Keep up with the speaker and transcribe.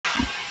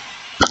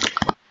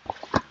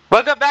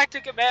Welcome back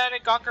to Command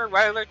and Conquer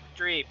Rider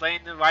 3,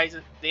 playing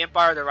the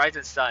Empire of the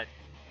Rising Sun.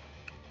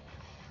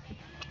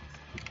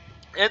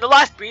 In the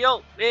last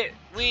video,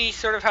 we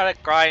sort of had a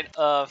grind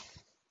of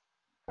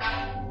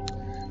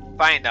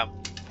finding them,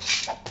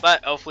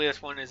 but hopefully this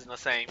one isn't the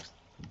same.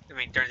 I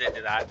mean, turns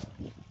into that.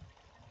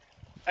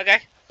 Okay.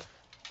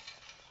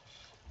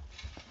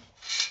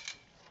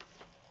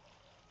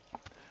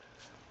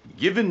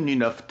 Given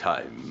enough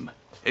time,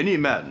 any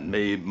man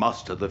may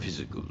master the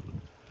physical.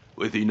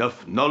 With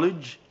enough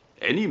knowledge,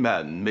 any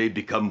man may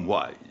become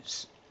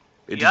wise.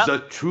 It is a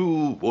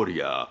true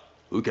warrior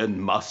who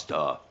can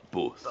master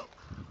both.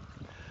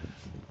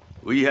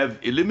 We have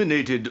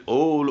eliminated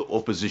all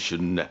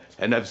opposition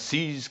and have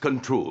seized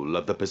control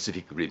of the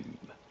Pacific Rim.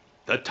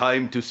 The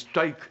time to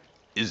strike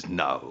is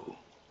now.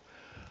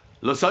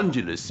 Los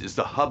Angeles is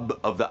the hub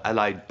of the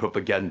Allied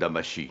propaganda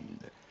machine.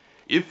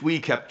 If we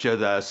capture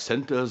their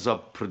centers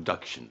of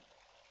production,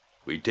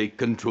 we take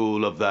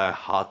control of their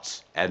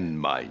hearts and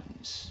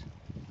minds.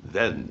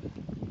 Then,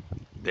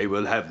 they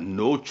will have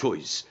no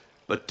choice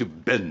but to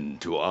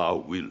bend to our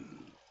will.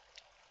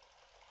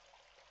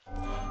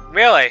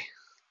 Really?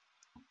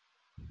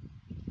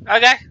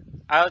 Okay.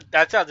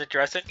 That sounds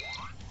interesting.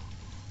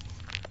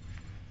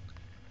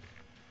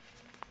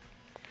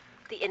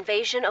 The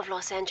invasion of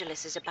Los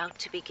Angeles is about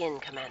to begin,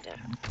 Commander.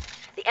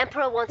 The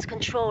Emperor wants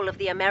control of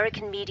the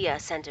American media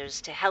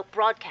centers to help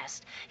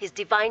broadcast his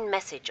divine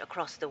message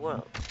across the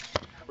world.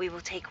 We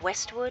will take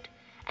Westwood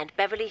and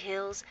Beverly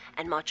Hills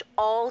and march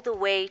all the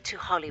way to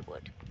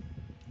Hollywood.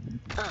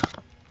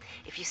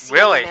 If you see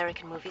any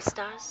American movie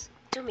stars,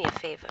 do me a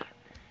favor.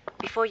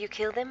 Before you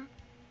kill them,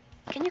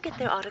 can you get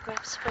their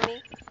autographs for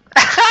me?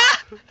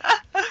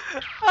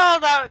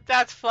 Oh,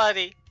 that's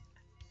funny.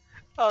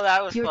 Oh,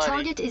 that was Your funny.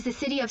 target is the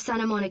city of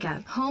Santa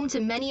Monica, home to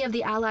many of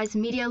the Allies'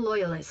 media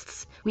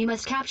loyalists. We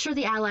must capture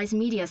the Allies'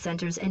 media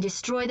centers and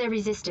destroy their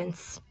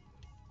resistance.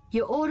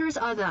 Your orders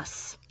are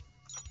thus.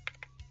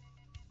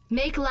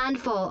 Make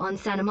landfall on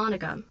Santa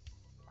Monica.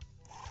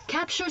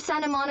 Capture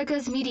Santa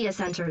Monica's media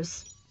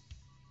centers.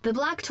 The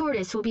Black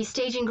Tortoise will be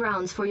staging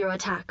grounds for your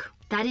attack.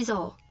 That is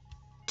all.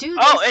 Do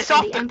this, it's and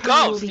off the the Emperor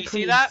will coast. be You see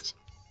pleased. that?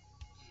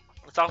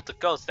 It's off the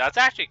coast. That's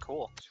actually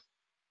cool.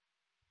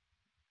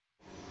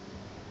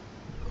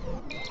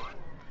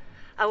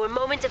 Our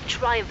moment of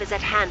triumph is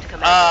at hand,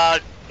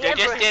 Commander. They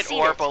just did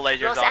orbital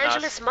lasers Los on us.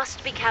 Angeles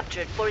must be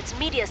captured, for its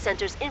media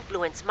centers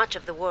influence much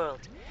of the world.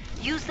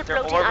 Use the They're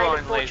floating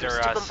island orbital fortress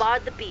laser to us.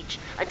 bombard the beach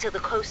until the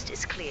coast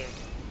is cleared.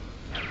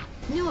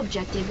 New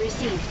objective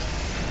received.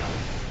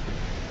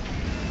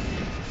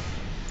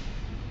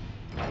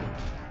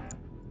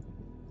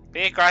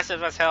 Be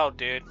aggressive as hell,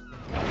 dude.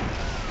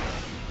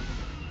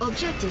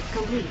 Objective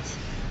complete.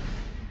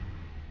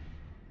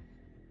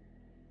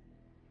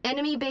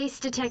 Enemy base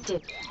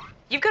detected.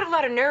 You've got a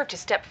lot of nerve to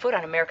step foot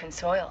on American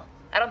soil.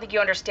 I don't think you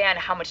understand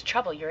how much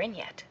trouble you're in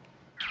yet.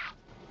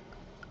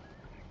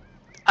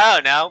 I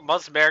don't know.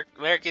 Most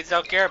Americans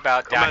don't care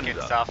about DAC Commander,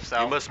 and stuff,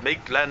 so. you must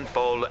make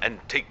landfall and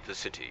take the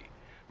city.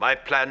 My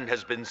plan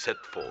has been set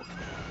forth.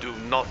 Do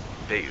not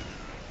fail.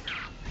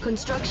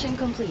 Construction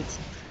complete.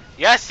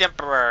 Yes,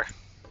 Emperor.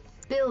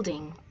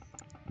 Building.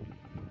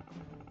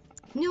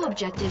 New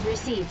objective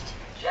received.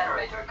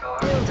 Generator core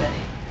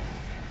ready.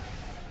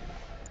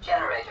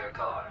 Generator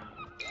core.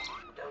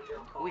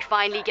 We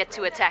finally get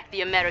to attack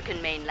the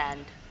American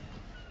mainland.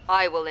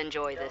 I will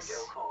enjoy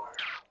this.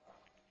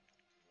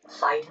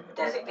 Site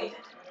designated.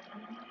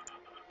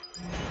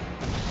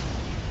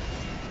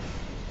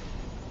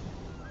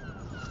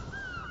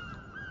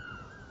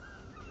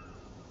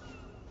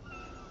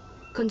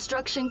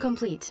 Construction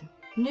complete.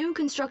 New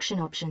construction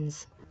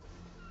options.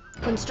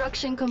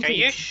 Construction complete. Can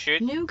you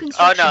shoot? New Oh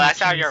construction no,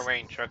 that's out of options. your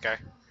range. Okay.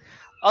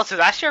 Oh, so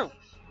that's your.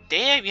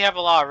 Damn, you have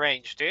a lot of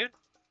range, dude.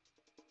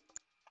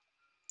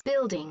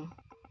 Building.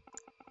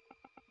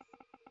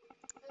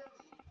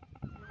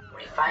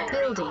 Refinery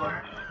Building.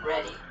 core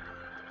ready.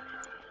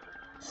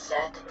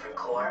 Set for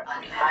core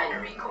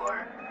refinery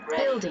core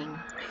ready. Building.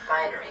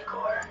 Refinery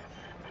core.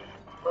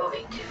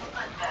 Moving to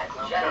unpack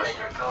location.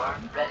 Generator core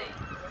ready.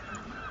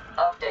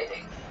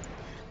 Updating.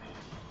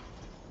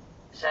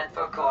 Set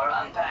for core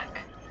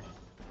unpack.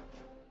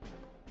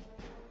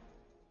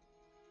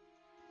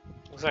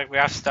 Looks like we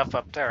have stuff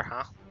up there,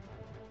 huh?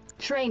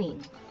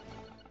 Training.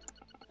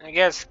 I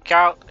guess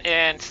scout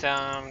and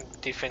some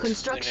defense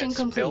Construction units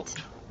complete. built.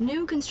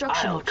 New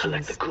construction I'll options.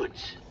 collect the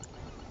goods.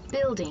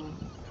 Building.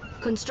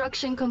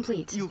 Construction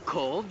complete. You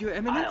called, Your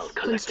Eminence? I'll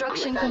collect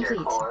Construction the goods.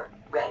 complete. Core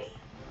ready.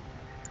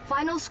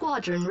 Final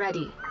squadron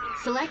ready.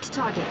 Select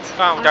target.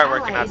 Oh, Our start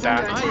working ally on is that.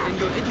 under I am attack.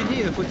 your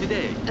engineer for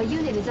today. A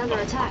unit is under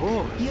attack.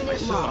 Unit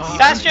sir, lost.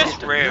 That's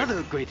just rude.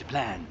 Another great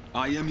plan.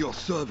 I am your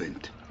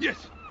servant. Yes,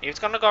 He was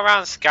gonna go around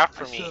and scout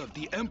for I me. serve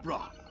the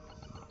Emperor.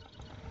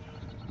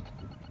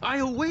 I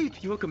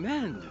await your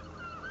command.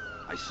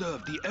 I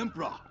serve the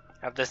Emperor.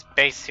 Have this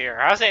base here.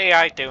 How's the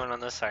AI doing on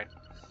this side?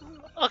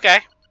 Okay.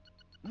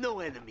 No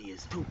enemy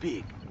is too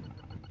big.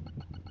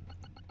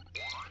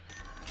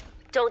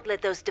 Don't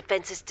let those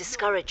defenses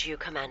discourage you,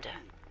 Commander.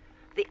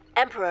 The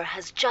Emperor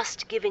has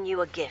just given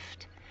you a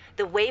gift.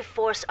 the Wave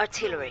Force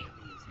Artillery.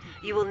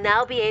 You will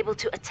now be able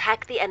to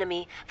attack the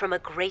enemy from a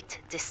great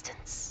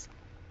distance.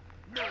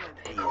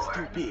 He is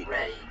too big.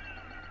 Ready.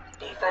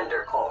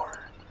 Defender Corps.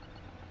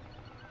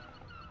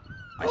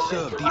 I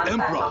serve the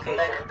Emperor.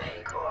 Mega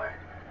Bay Corps.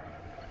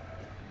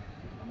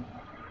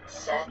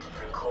 Set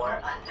for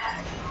core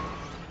unpack.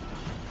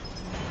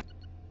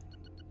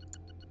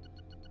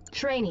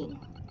 Training.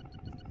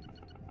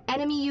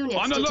 Enemy units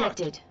On alert.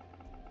 detected.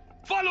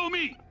 Follow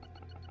me.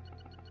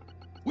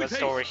 With Let's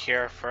go over haste.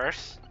 here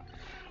first.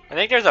 I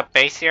think there's a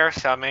base here,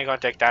 so I'm gonna go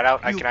take that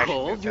out. I You can actually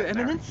called, move Your in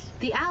there. Eminence?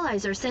 The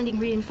Allies are sending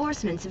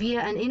reinforcements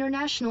via an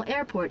international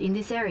airport in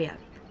this area.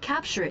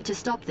 Capture it to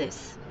stop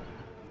this.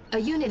 A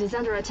unit is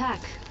under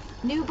attack.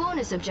 New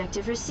bonus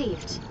objective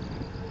received.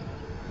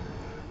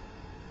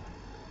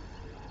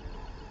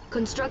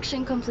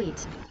 Construction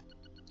complete.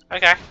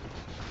 Okay.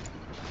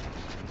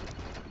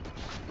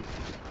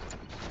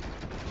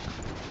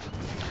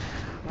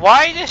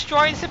 Why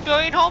destroying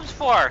civilian homes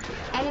for?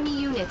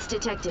 Enemy units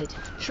detected.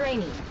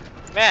 Training.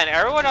 Man,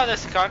 everyone on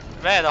this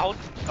man, the whole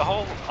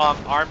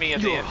army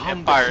of the Your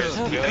humble Empire is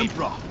servant, the really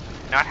Emperor.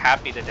 not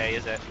happy today,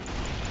 is it?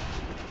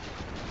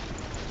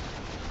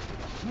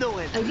 No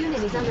A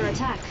unit is under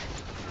attack.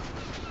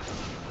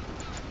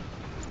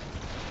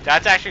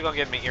 That's actually gonna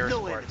give me ear No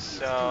sports, enemies,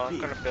 so too I'm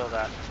big. gonna build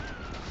that.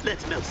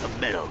 Let's melt some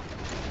metal.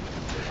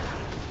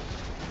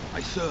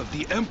 I serve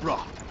the Emperor.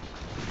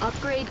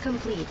 Upgrade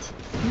complete.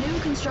 New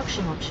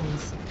construction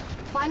options.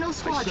 Final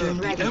squadron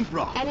serve the ready.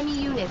 Emperor.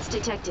 Enemy units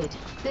detected.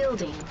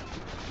 Building.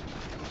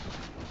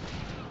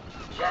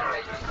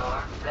 Generator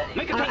Corps.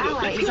 Ready. Our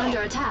ally is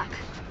under attack.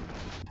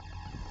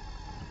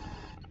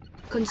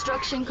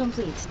 Construction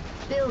complete.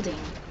 Building.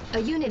 A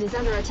unit is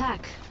under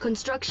attack.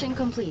 Construction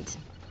complete.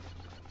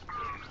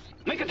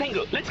 Make a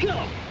tango. Let's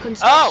go.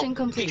 Construction Oh, you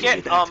complete.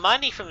 get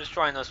money from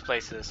destroying those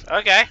places.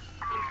 Okay,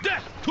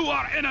 Death to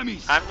our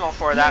enemies. I'm going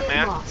for that, Unit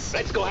man. lost.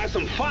 Let's go have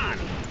some fun.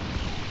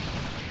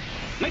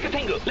 Make a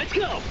tango. Let's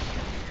go.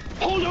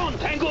 Hold on,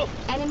 tango.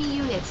 Enemy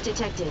units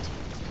detected.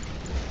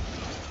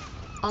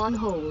 On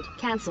hold.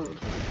 Cancelled.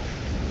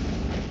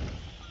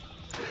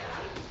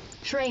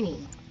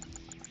 Training.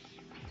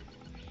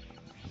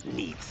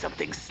 Need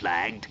something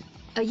slagged?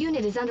 A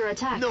unit is under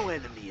attack. No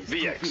enemy is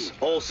VX,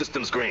 all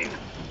systems green.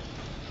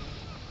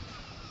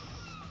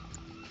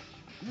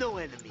 No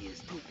enemy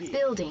is too big.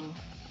 Building.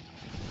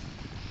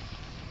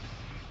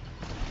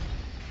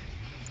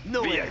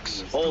 No enemy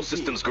VX, is all too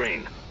systems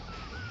green.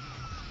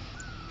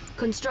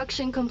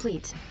 Construction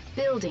complete.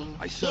 Building.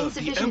 I serve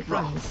the Insufficient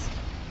Emperor. funds.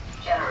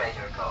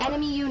 Generator Corps.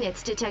 Enemy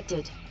units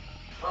detected.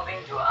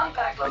 Moving to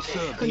unpacked I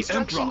location. serve the Construction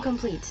Emperor.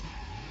 complete.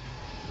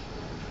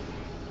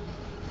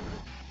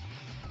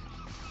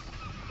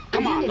 A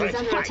Come on, unit is let's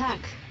under fight. attack.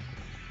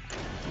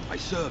 I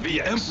serve the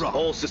VX, Emperor.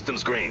 all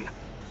systems green.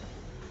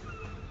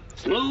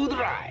 Smooth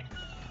ride.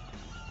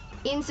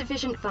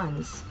 Insufficient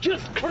funds.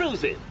 Just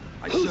cruising.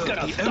 I Who's serve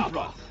gonna the stop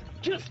Emperor. us?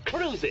 Just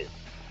cruising.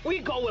 We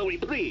go where we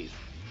please.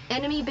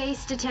 Enemy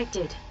base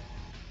detected.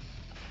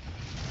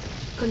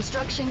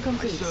 Construction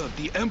I complete. serve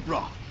the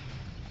Emperor.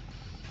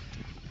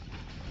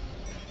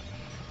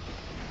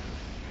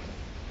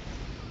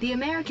 The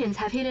Americans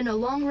have hidden a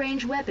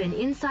long-range weapon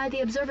inside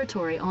the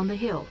observatory on the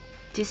hill.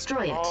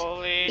 Destroy it.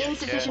 Holy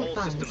Insufficient shit. All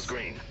systems funds.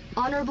 green.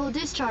 Honorable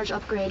discharge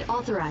upgrade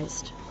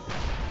authorized.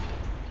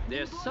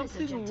 There's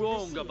something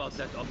wrong about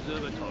that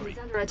observatory. Is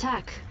under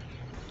attack.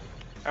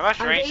 How much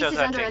Our range base does is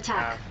that under thing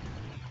attack. have?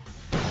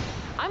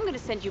 I'm gonna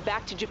send you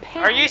back to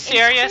Japan. Are you in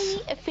serious?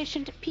 tiny,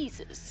 efficient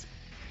pieces.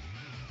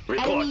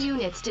 Report. Enemy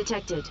units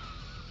detected.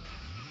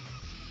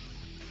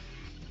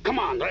 Come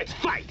on, let's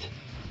fight.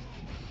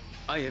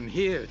 I am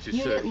here to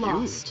Unit serve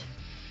lost.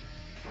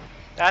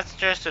 That's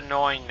just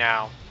annoying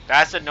now.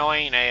 That's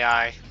annoying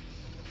AI.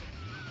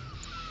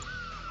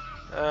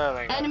 Oh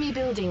my god. Enemy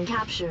building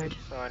captured.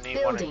 So I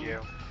need one of Building.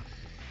 you.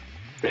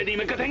 Ready,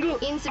 make a tango?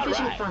 Insufficient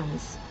All right.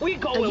 funds. We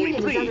go A where we unit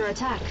is please. under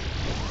attack.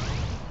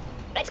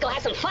 Let's go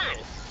have some fun.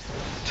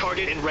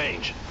 Target in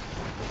range.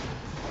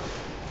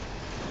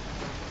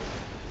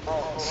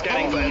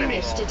 Scanning for Enemy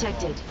enemies. units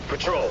detected.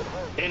 Patrol.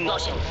 In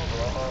Motion.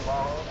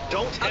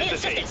 Don't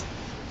hesitate.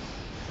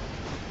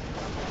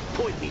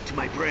 Point me to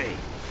my prey.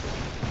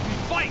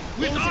 Fight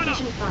with honor.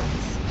 Insufficient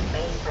funds.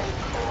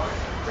 Mainframe Corps.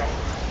 Ready.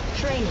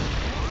 Training.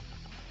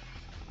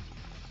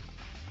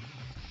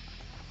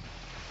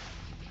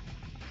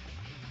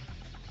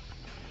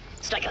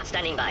 Striker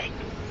standing by.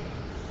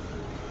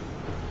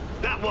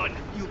 That one.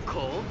 You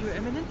called, Your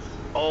Eminence?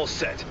 All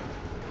set.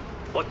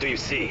 What do you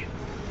see?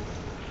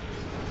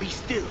 Be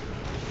still.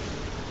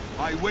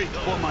 I wait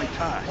for my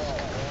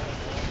task.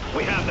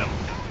 We have them.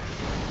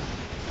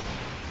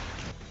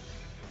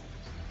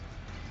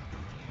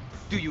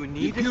 Do you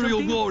need Imperial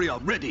something? warrior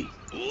ready.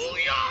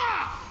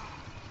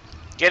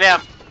 Get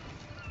him.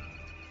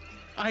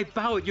 I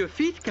bow at your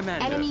feet,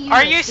 Commander. Enemy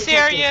Are units you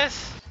detected.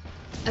 serious?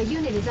 A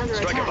unit is under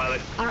Striker attack.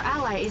 pilot. Our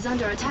ally is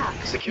under attack.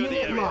 Secure the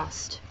Unit area.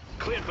 lost.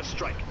 Cleared for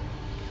strike.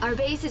 Our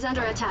base is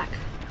under attack.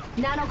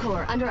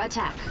 Nanocore under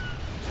attack.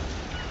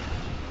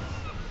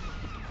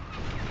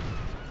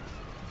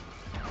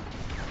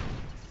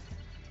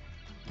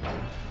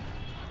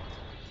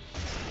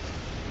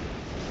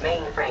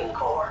 Mainframe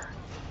core.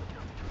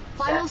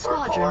 Final Set for core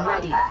squadron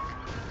ready. unpack.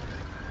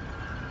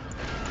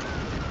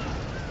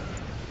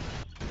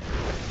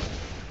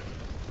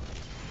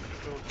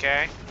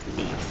 Okay.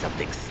 Need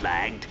something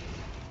slagged?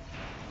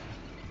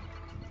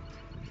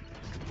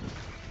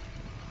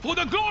 For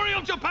the glory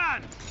of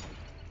Japan!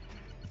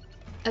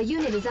 A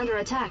unit is under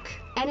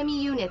attack.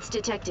 Enemy units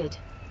detected.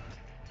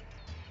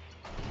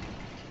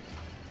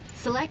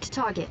 Select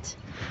target.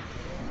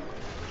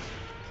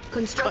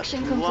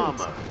 Construction Cut complete.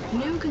 llama.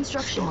 New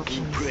construction Stalking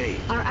options. prey.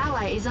 Our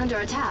ally is under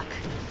attack.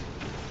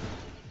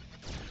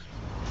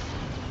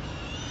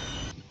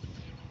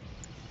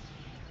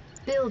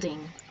 Building.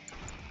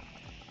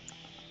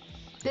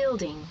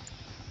 Building.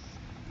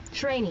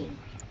 Training.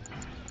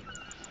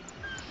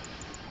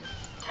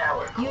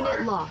 Tower core.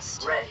 Unit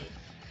lost. Ready.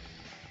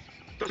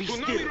 The Be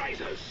tsunami still.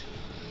 rises.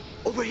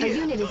 Over A here.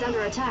 unit is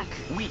under attack.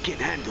 We can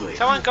handle it.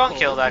 Someone go and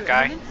kill that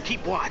guy.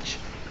 Keep watch.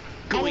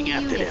 Going Enemy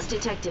after units them.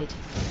 detected.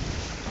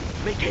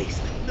 Make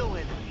haste. No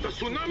enemy. The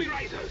tsunami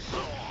rises.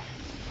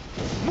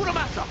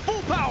 Muramasa,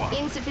 full power.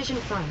 Insufficient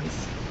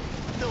funds.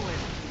 No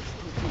enemy.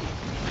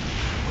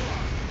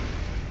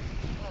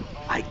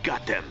 I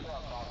got them.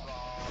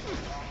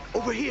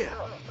 Over here.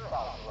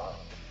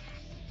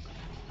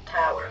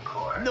 Tower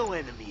core. No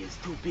enemy is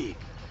too big.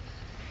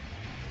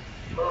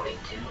 Moving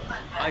to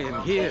unpack I am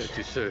here location.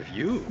 to serve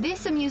you.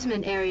 This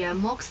amusement area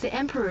mocks the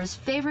Emperor's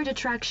favorite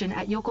attraction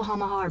at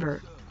Yokohama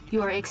Harbor.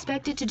 You are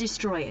expected to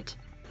destroy it.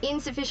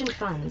 Insufficient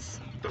funds.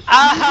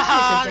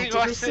 Ah, New he objective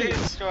wants to received.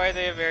 destroy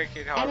the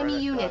American harbor.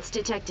 Enemy units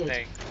detected.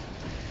 Thing.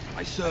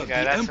 I serve Okay,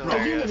 the that's Emperor. A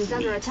unit hilarious. is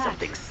under Need attack.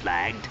 something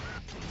slagged?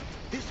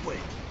 This way.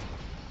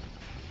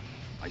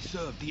 I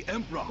serve the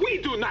Emperor. We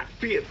do not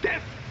fear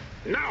death.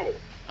 Now.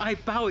 I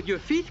bow at your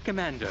feet,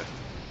 Commander.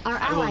 Our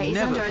I will ally is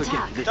never under forget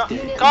attack. this day.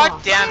 Unit God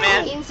lost. damn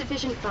it.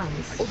 Insufficient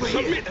funds. Over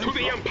here. Submit to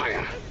the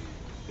Empire.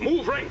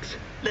 Move ranks.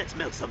 Let's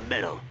melt some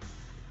metal.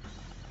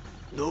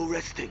 No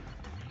resting.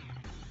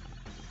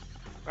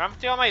 What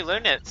happened to all my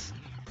lunets?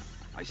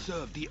 I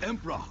serve the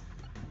Emperor.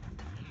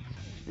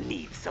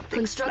 Need something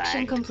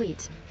Construction slagged.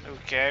 complete.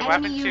 Okay, what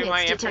Enemy happened to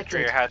my units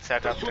infantry I detected. had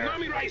set The up there?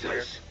 tsunami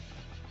rises.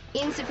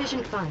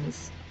 Insufficient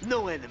funds.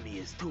 No enemy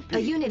is too A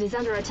big. unit is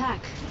under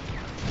attack.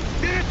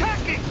 They're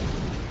attacking!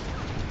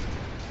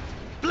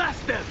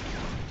 Blast them!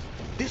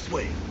 This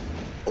way.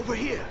 Over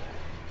here.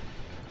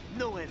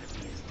 No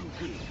enemy is too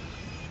big.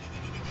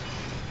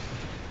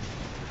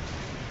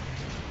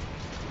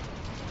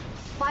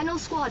 Final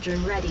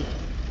squadron ready.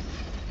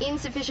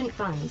 Insufficient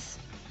funds.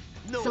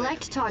 No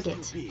Select enemy target.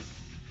 is too big.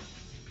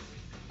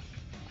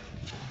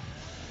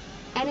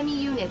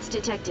 Enemy units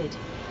detected.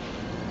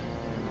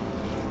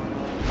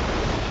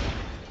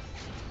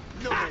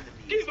 No Ah,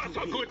 enemy give is us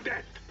too a big. good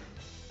death.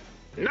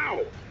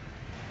 Now.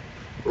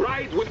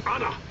 Ride with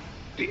honor.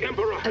 The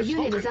Emperor A has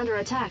unit spoken. is under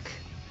attack.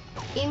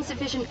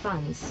 Insufficient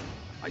funds.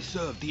 I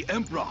serve the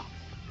Emperor.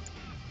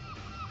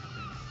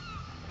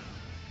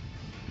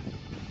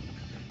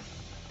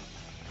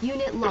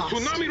 Unit The lost.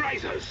 tsunami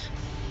rises.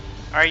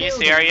 Are you Building.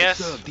 serious?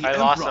 Serve the I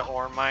lost the Emperor.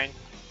 ore mine.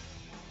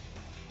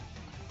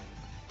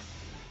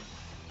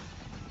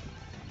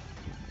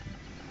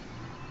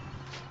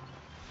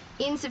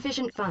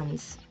 Insufficient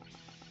funds.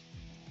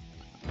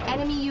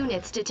 Enemy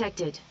units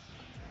detected.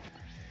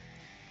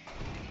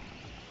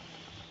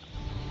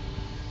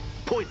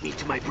 Point me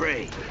to my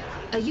prey.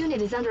 A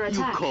unit is under You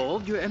attack.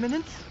 called, Your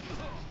Eminence?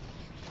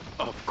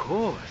 Of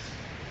course.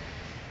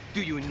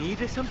 Do you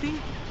need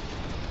something?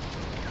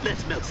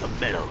 Let's melt some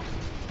metal.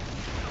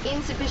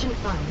 Insufficient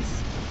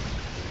funds.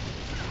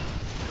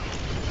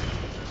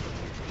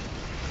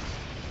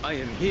 I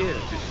am here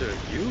to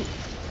serve you.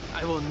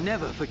 I will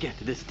never forget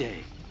this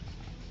day.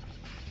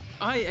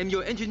 I am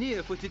your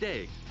engineer for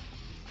today.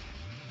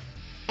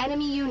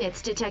 Enemy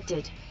units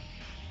detected.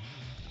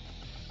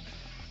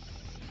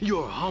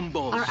 Your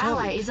humble Our servant.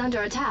 ally is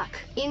under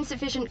attack.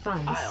 Insufficient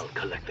funds. I'll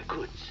collect the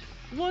goods.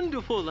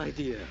 Wonderful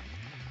idea.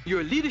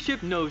 Your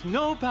leadership knows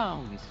no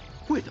bounds.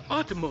 With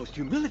utmost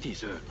humility,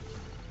 sir.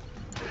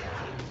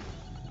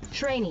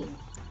 Training.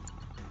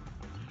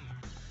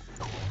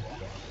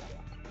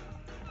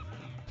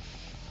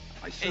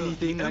 I serve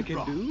Anything the I can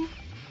Emperor. do?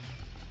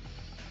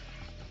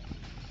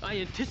 I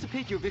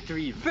anticipate your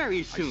victory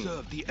very soon.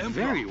 serve the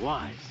Emperor. Very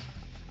wise.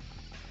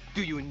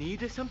 Do you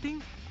need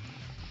something?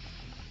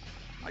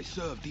 I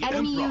serve the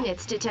Enemy Emperor.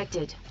 units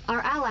detected.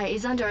 Our ally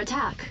is under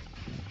attack.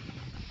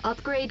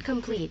 Upgrade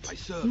complete. I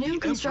serve New the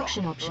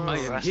construction Emperor. options. I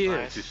am that's here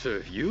nice. to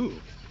serve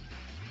you.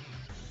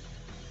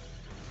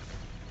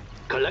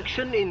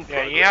 Collection in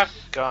Yeah, you have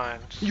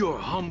guns. Your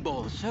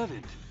humble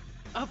servant.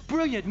 A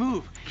brilliant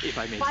move, if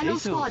I may Final say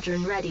so.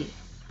 squadron ready.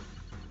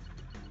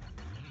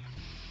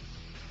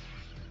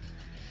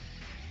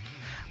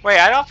 Wait,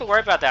 I don't have to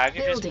worry about that. I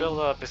can just Building.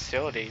 build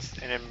facilities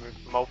and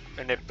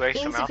then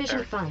place them out there.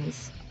 Insufficient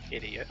funds.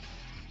 Idiot.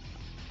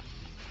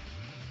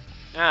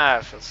 Ah,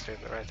 I feel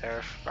stupid right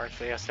there.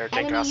 Actually, I started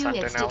thinking Enemy about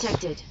units something else.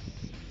 detected.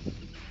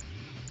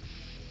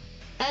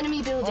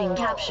 Enemy building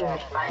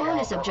captured.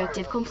 Bonus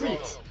objective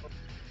complete.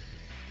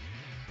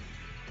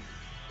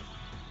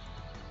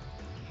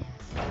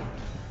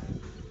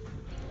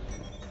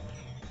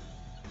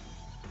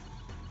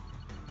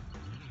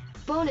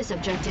 Bonus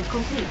objective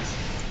complete.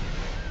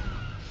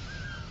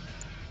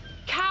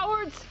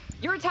 Cowards!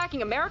 You're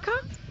attacking America?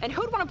 And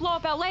who'd want to blow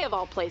up LA of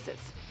all places?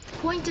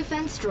 Point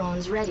defense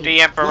drones ready.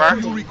 The Emperor.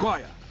 What do you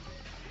require?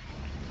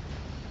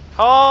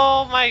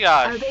 Oh my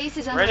Our gosh. base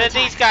is under Where did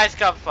attack. these guys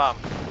come from?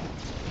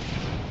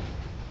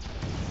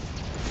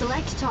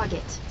 Select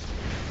target.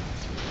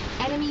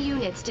 Enemy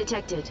units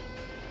detected.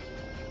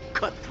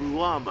 Cut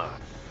through armor.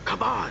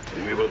 Come on.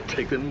 We will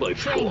take them by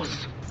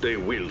force. They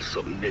will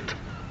submit.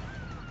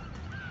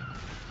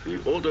 The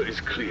order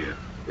is clear.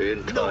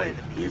 In time,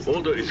 the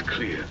order is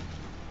clear.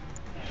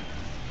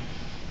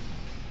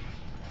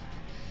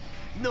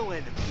 No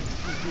enemy is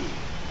too big.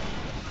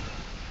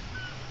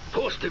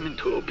 Force them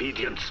into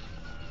obedience.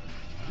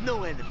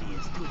 No enemy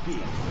is too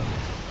big.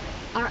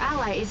 Our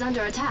ally is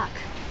under attack.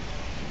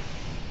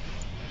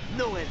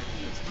 No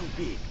enemy is too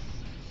big.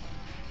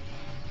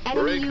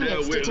 Enemy Break their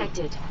units will.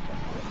 detected.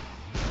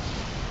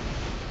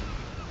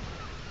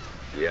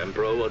 The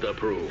Emperor would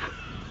approve.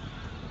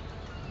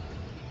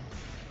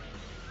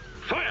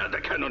 Fire the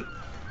cannon!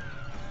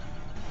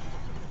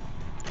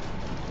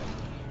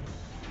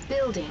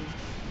 Building.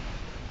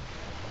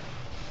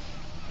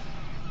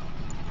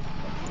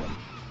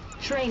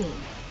 Training.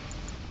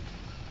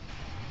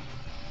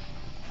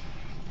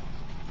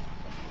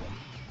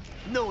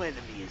 No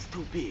enemy is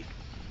too big.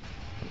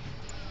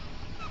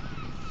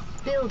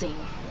 Building.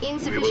 We will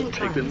Insufficient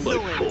take them funds.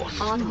 by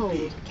force. On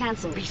hold.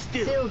 Cancelled. Be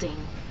still. Building.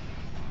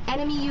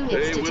 Enemy units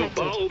They will detected.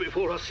 bow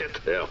before us at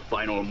their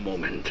final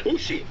moment.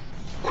 Ushi,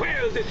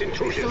 quell this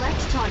intrusion. Select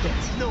target.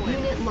 No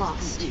Unit enemy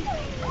lost. is too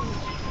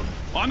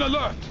On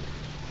alert!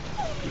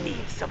 big.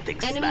 Need something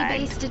Enemy slagged.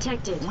 base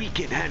detected. We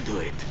can handle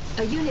it.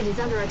 A unit is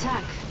under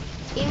attack.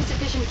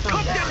 Insufficient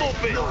Cut funds. them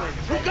open! No enemy.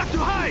 We got to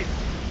hide!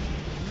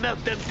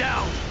 Melt them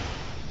down!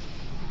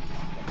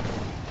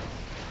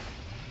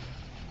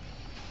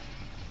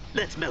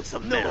 Let's melt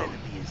some metal. No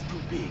enemy is too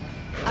big.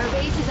 Our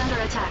base is under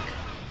attack.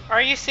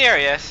 Are you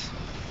serious?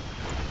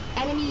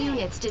 Enemy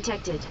units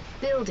detected.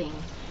 Building.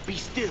 Be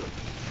still.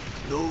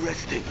 No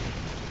resting.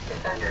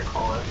 Defender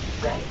core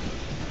ready.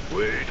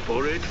 Wait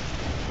for it.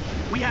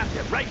 We have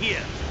them right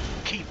here.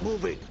 Keep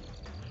moving.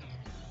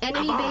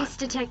 Enemy Come on. base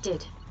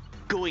detected.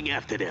 Going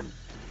after them.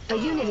 A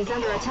unit is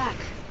under attack.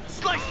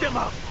 Slice them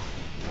up.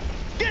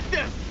 Get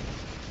them.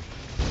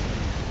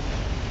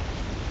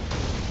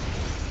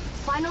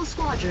 Final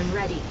squadron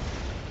ready.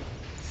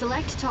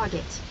 Select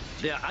target.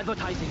 Their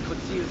advertising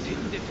conceals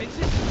hidden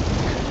defenses.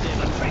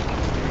 Never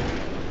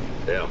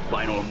trick. Their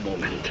final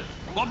moment.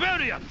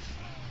 Barbarians!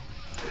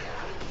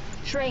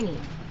 Training.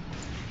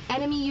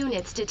 Enemy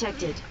units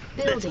detected.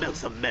 Let's Building. melt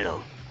some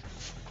metal.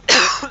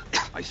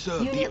 I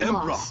serve Unit the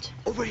Emperor. lost.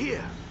 Over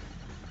here.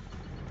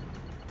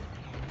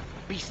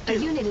 Be A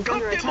still. unit is Cut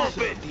under them attack.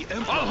 open. The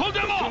Emperor. I'll hold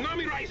them off!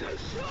 Tsunami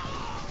rises!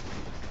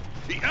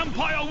 The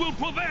Empire will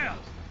prevail!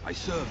 I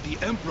serve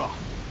the Emperor.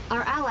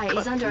 Our ally Cut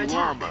is under through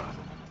attack. armor.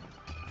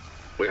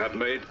 We have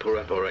made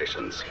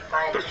preparations.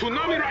 Find The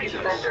tsunami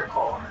rises! Defender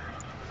core.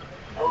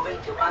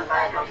 Moving to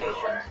unmanned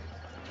location.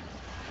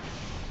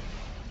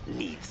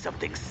 Need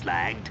something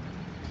slagged?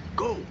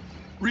 Go.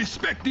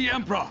 Respect the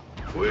Emperor!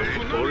 Wait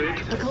for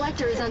it. The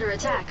collector is under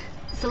attack.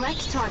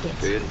 Select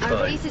target. In Our time.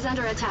 base is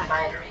under attack.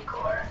 Binary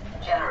core.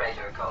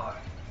 Generator core.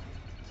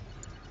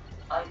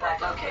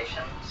 Unpack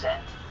location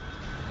set.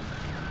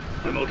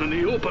 I'm out in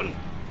the open.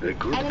 A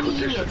good Enemy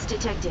position. units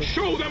detected.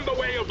 Show them the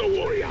way of the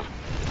warrior.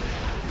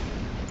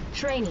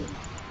 Training.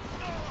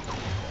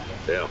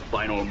 Their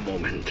final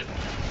moment.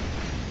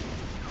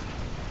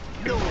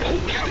 No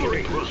Whole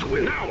cavalry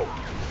will now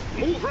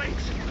move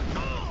ranks.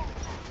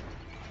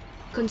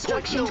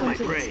 Construction No, my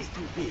complete. prey.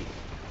 Too big.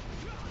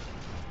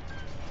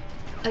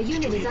 A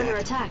unit Give me is under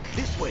that. attack.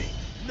 This way.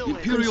 No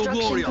Imperial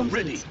Construction warrior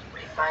complete. ready.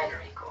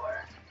 Refinery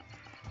core.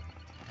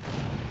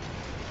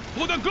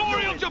 For the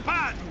glory of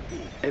Japan!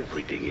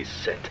 Everything is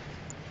set.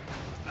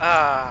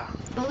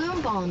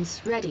 Balloon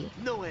bombs ready.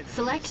 No enemy.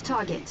 Select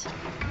target.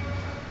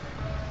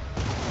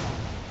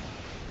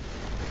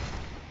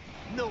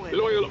 No enemy.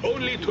 Loyal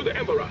only to the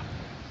Emperor.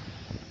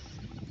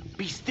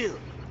 Be still.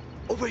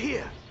 Over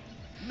here.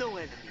 No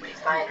enemy.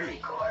 Refinery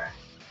core.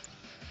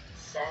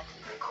 Set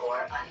the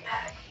core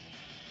unpack.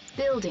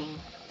 Building.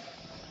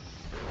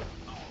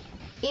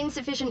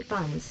 Insufficient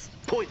funds.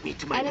 Point me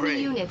to my Enemy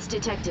prey. units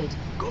detected.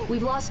 Go.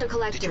 We've lost a Did you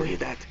collector. hear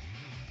that?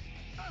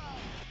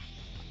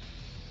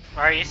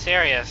 Are you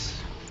serious?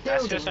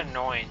 That's Building. just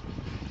annoying.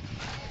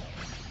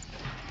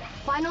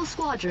 Final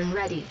squadron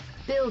ready.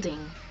 Building.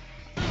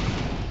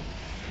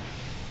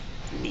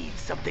 Need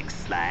something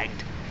slagged?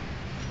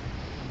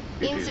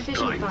 It is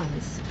Insufficient time.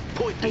 funds.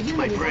 Point A me to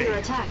my unit is prey. under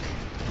attack.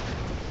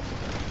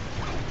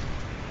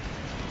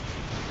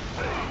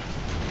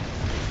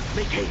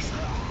 Make haste.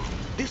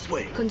 This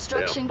way. Their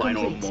Construction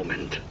final complete.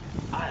 moment.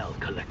 I'll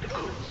collect the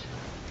goods.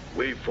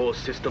 Wave force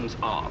systems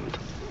armed.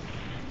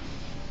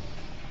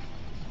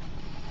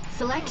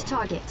 Select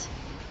target.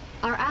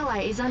 Our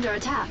ally is under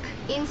attack.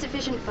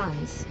 Insufficient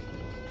funds.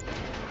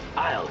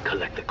 I'll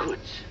collect the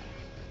goods.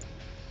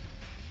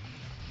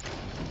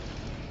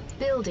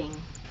 Building.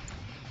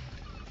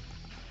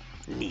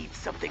 Need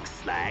something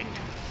slagged?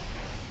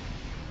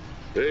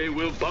 They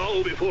will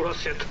bow before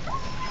us yet.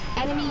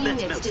 Enemy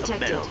units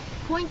detected.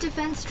 Point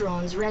defense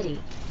drones ready.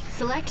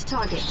 Select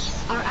target.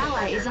 Our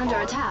ally is under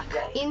attack.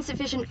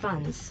 Insufficient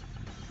funds.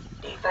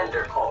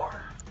 Defender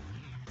Corps.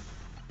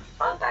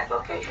 Unpack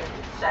location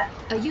set.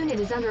 A unit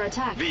is under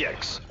attack.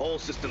 VX, all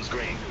systems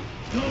green.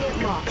 Unit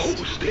lost.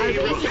 Our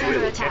base is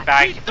under attack. Get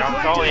back,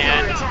 don't go in.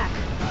 Under attack.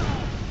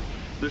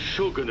 The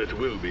Shogunate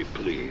will be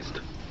pleased.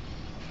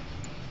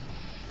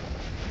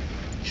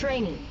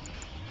 Training.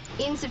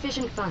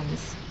 Insufficient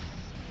funds.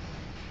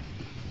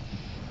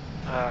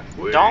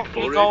 Don't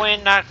you go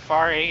in that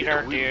far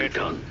either,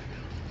 dude.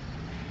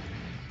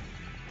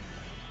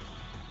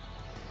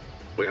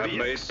 We have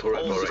made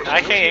preparations.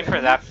 I can aim for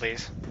that,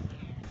 please.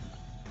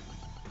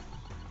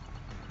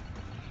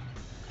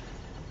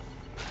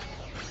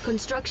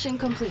 Construction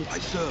complete. I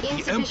serve the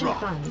Insufficient Emperor.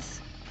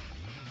 funds.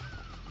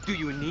 Do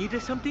you need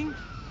something?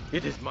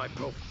 It is my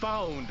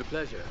profound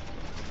pleasure.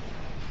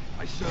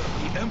 I serve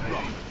the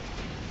Emperor.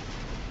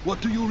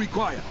 What do you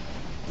require?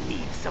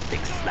 Need something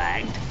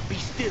slagged? Be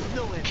still.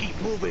 Keep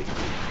moving.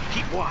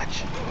 Keep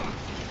watch.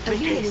 A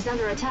unit is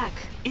under attack.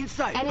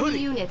 Inside. Enemy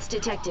units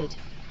detected.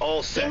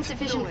 All set.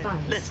 Insufficient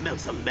funds. Let's melt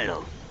some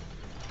metal.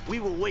 We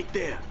will wait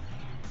there.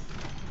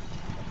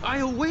 I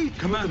await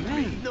Command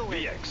me.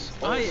 VX.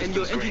 I am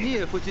your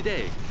engineer for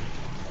today.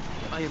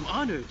 I am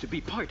honored to be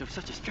part of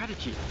such a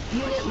strategy.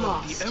 Unit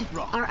lost. The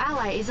Emperor. Our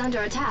ally is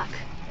under attack.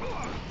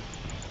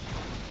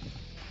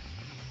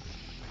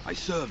 I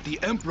serve the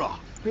Emperor.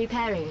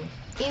 Repairing.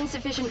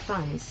 Insufficient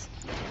funds.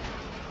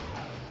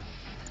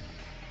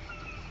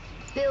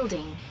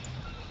 Building.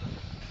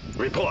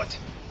 Report.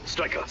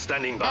 Striker,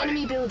 standing by.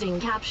 Enemy building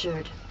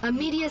captured. A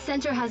media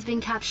center has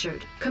been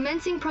captured.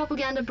 Commencing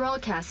propaganda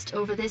broadcast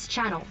over this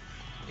channel.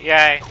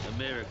 Yay.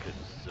 Americans,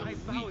 so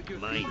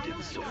weak-minded,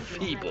 so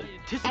feeble.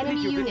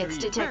 Enemy units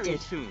detected.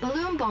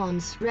 Balloon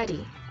bombs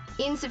ready.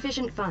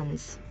 Insufficient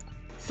funds.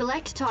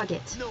 Select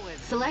target.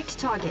 Select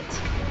target.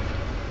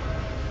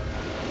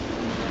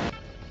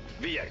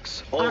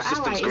 VX, all Our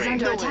systems ally is green.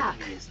 under attack.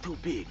 Is too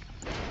big.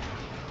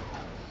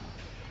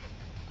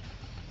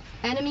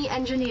 Enemy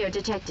engineer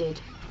detected.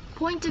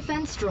 Point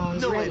defense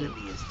drones No ready.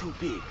 enemy is too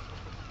big.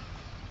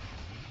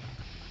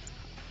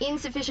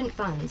 Insufficient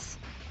funds.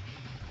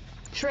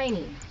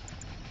 Training.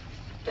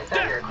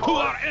 Defender Death to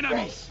Corps our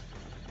enemies.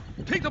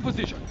 Take the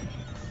position.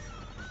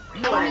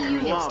 Enemy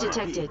units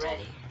detected.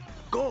 ready.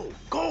 Go,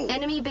 go.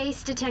 Enemy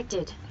base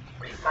detected.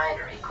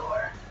 Refinery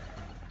Corps.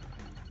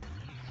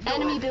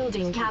 Enemy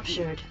building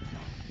captured.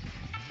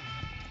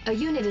 A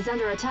unit is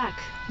under attack.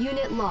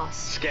 Unit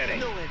lost. Scanning.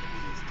 No enemy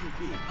is too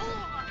big.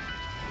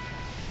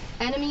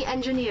 Enemy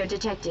engineer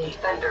detected.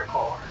 Defender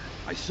Corps.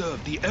 I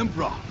serve the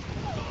Emperor.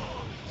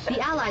 The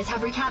Allies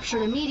have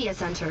recaptured a media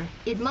center.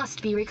 It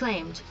must be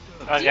reclaimed.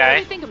 Do you Okay.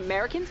 really think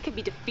Americans can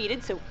be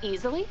defeated so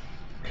easily?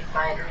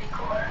 Refinery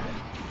Corps.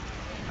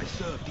 I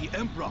serve the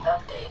Emperor.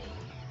 Updating.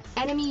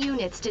 Enemy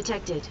units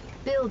detected.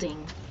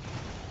 Building.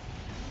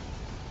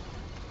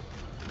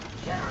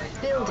 Generator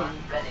Building.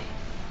 Corps ready.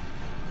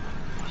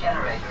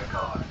 Generator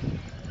Corps.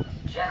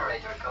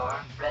 Generator Corps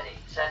ready.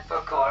 Set for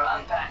core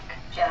unpack.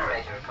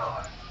 Generator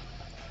Corps.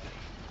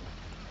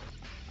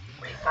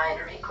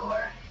 Refinery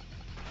Corps.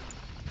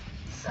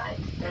 Site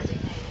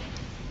designated.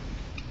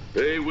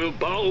 They will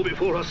bow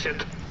before us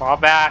yet. Fall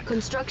back.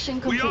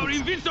 Construction We are complete.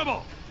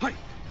 invincible. Hi.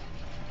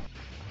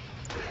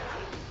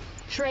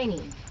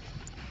 Training.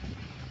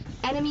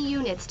 Enemy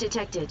units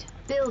detected.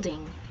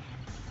 Building.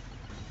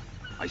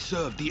 I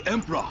serve the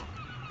Emperor.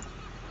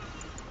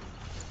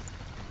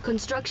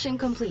 Construction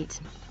complete.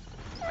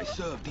 I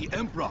serve the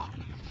Emperor.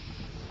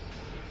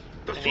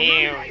 The You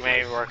tsunami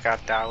may rises. work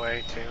out that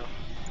way too.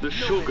 The A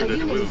Shogunate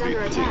unit will is be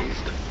under attack. pleased.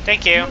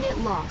 Thank you. Unit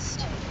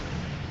lost.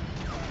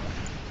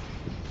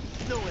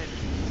 No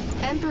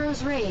enemy.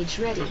 Emperor's Rage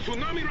ready.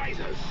 Tsunami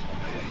rises.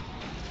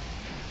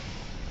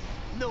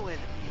 No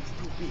enemy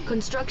is too big.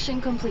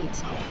 Construction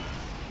complete.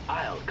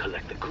 I'll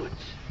collect the goods.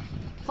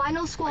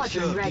 Final squadron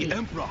serve the ready.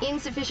 Emperor.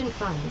 Insufficient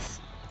funds.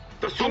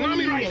 The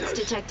Enemy tsunami units rises.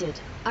 detected.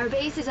 Our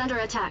base is under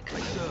attack. I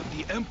serve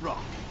the Emperor.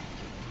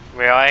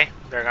 Really?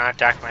 They're gonna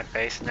attack my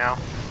base now?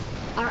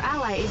 Our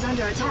ally is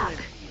under attack.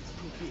 It's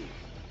too big.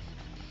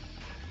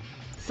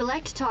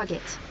 Select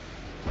target.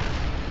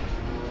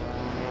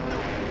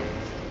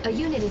 A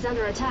unit is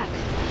under attack.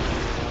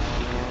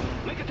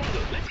 Make a tango.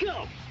 Let's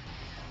go.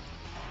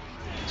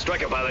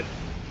 Striker pilot.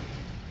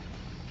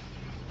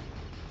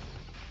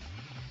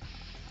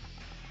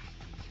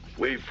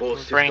 Wave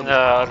force Bring systems the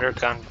other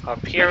gun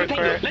up here Make a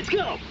tango. first. Let's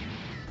go.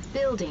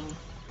 Building.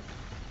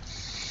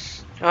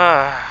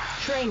 Ah,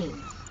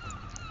 Training.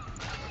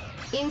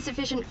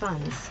 Insufficient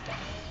funds.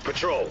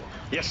 Patrol.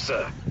 Yes,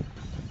 sir.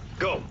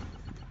 Go.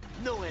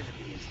 No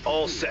enemy is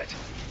all set.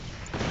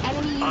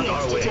 Enemy On units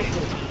our way.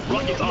 detected.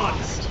 Rocket Unit on.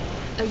 lost.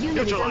 A unit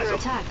is Neutralize under them.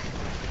 attack.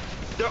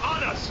 They're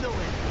on us. No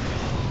enemy.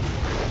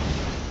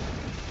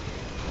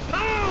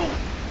 No!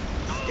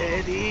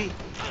 Steady.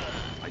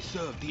 I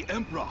serve the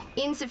Emperor.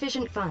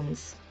 Insufficient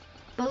funds.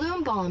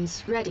 Balloon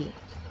bombs ready.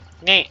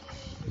 neat.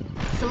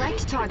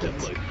 Select target.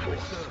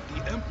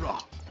 The Emperor.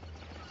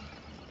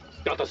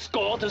 Got a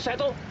score to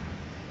settle?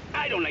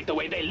 I don't like the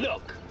way they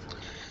look.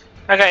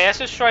 Okay, let's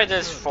destroy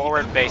this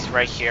forward base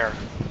right here.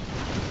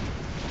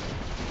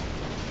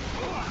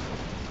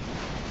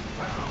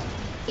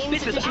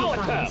 Insufficient our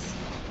funds.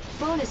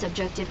 Bonus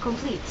objective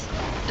complete.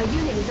 A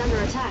unit is under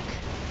attack.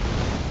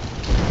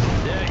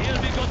 Their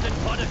ill-begotten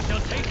products shall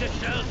take the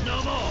shells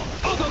no more.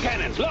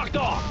 Autocannons locked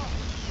off.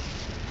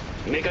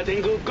 Make a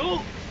thing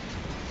go.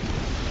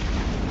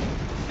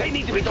 They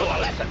need to be taught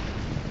a lesson.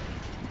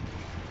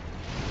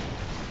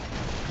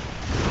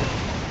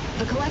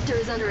 A collector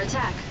is under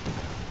attack.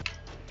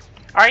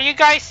 Are you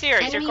guys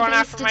serious? Enemy You're going base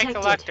after my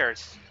detected.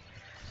 collectors.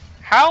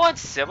 How They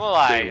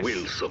uncivilized.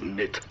 will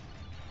submit.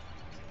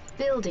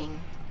 Building.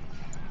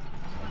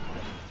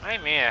 I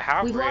mean,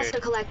 how We've rude. lost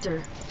a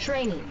collector.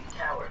 Training.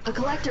 A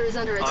collector is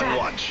under On attack.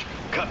 watch.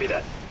 Copy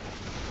that.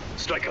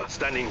 Striker,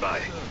 standing by.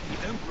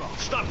 The Emperor.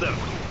 Stop them.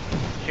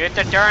 Shoot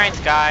the Durance,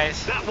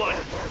 guys. That one.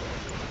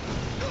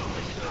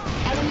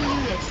 Enemy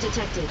units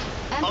detected.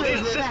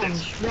 Emperor's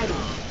Revenge ready.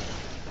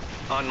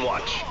 On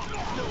watch.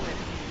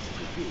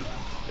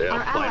 Their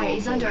Our ally final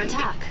is under moment.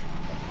 attack.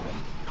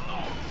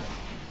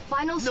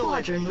 Final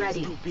squadron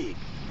ready.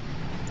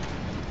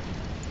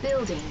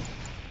 Building.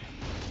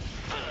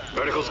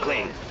 Vertical's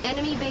clean.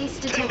 Enemy base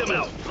Take detected. them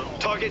out.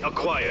 Target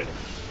acquired.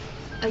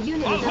 A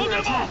unit is under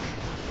attack.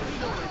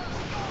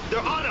 They're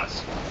on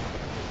us.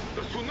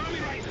 The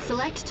tsunami rises.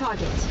 Select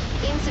target.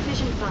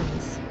 Insufficient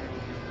funds.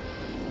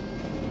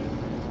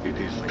 It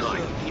is I time.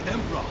 serve the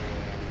Emperor.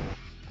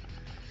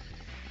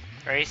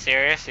 Are you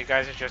serious? You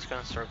guys are just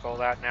gonna circle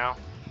that now?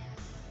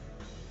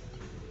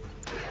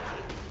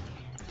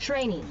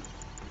 Training.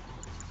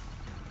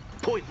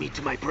 Point me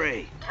to my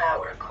prey.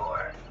 Tower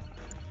core.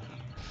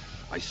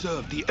 I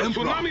serve the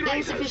Emperor.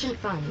 Insufficient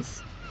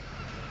funds.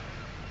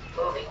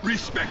 Moving.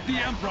 Respect the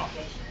Emperor.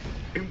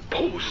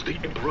 Impose the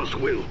Emperor's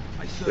will.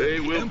 I serve They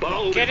the will Emperor.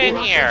 bow Get before in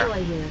us. here.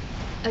 Deploy here.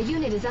 A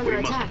unit is under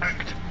We must attack.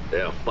 act.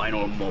 Their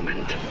final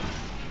moment.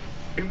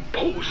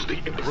 Impose the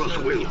I Emperor's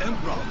serve will. the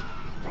Emperor.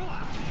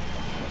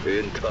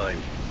 In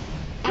time.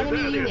 Enemy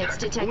Prepare the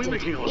units attack. We're detected.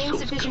 making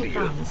ourselves Insufficient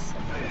clear. funds.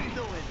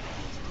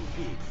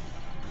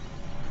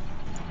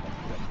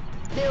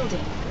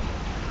 Building.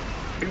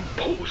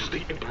 Impose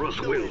the Emperor's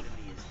will.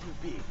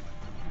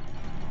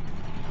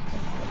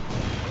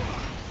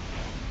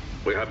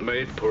 We have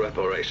made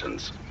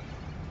preparations.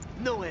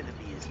 No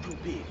enemy is too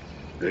big.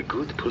 A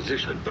good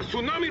position. The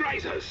tsunami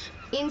rises.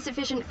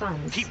 Insufficient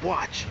funds. Keep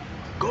watch.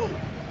 Go.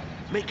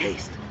 Make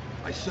haste.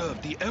 I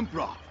serve the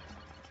Emperor.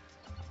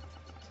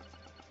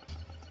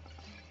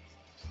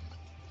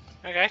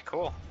 Okay,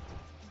 cool.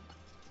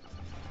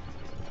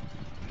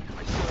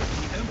 I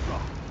serve the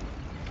Emperor.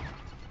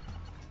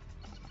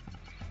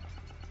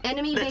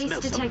 Enemy Let's base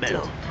melt some detected.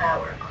 metal.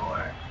 Tower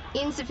core.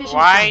 Insufficient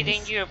Why funds.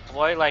 didn't you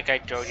deploy like I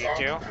told you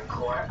to? Set for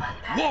core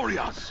unpack.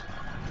 Warriors.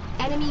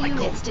 Enemy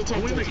units We're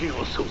detected. making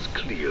ourselves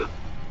clear.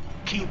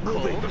 Keep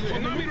moving. The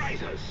tsunami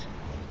rises.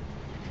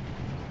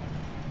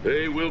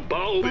 They will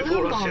bow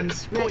before Balloon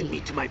us bombs yet. Point me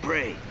ready. to my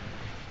prey.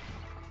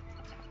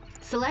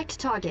 Select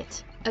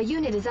target. A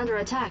unit is under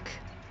attack.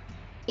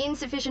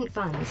 Insufficient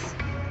funds.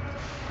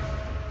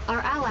 Our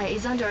ally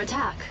is under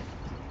attack.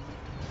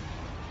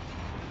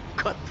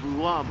 Cut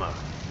through armor.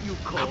 You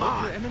call, Come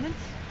on. Your Eminence?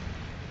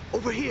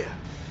 Over here.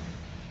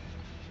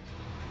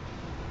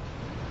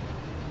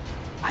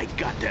 I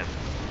got them.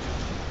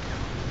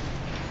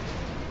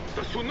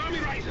 The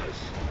tsunami rises.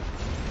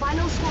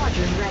 Final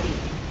squadron ready.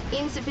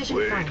 Insufficient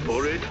Wait funds.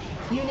 for it.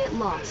 Unit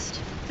lost.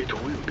 It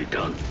will be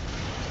done.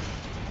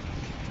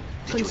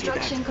 Did you hear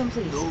Construction that?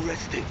 complete. No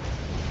resting.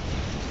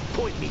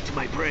 Point me to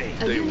my prey.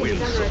 A They unit will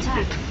is under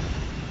attack. submit.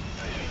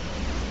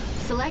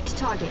 Select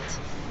target.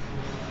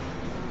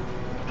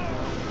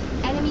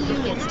 Enemy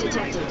units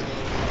detected.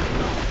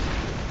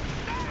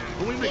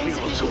 We're making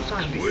Insufficient ourselves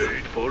funds. clear.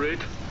 Wait for it.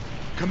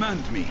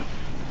 Command me.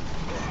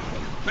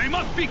 They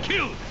must be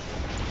killed.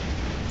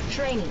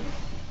 Training.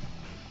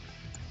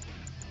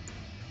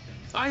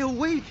 I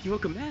await your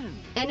command.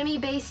 Enemy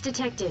base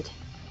detected.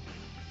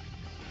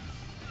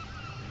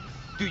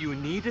 Do you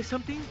need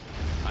something?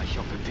 I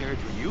shall prepare it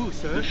for you,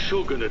 sir. The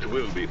Shogunate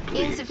will be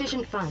pleased.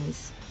 Insufficient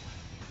funds.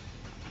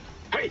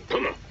 Hey,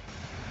 come on.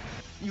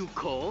 You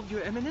called,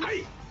 Your Eminence?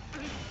 Hey.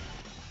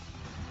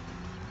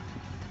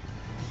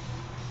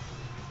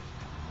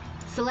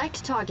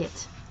 Select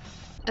target.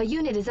 A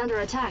unit is under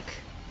attack.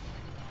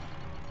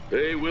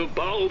 They will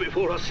bow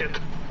before us yet.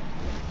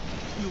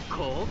 You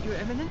called, Your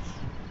Eminence?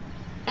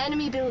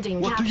 Enemy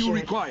building What do captured. you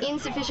require?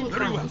 Insufficient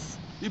Very well. funds.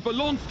 It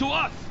belongs to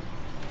us.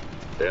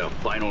 Their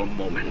final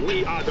moment.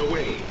 We are the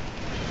way.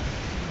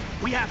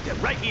 We have them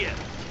right here.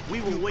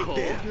 We will You wait called,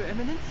 there. Your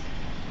Eminence?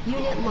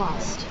 Unit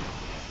lost.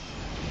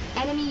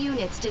 Enemy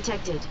units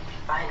detected.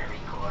 Binary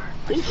core.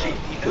 We defend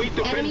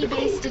Enemy the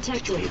base code. Did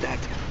you detected. hear that?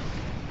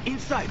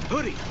 Inside,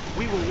 hurry.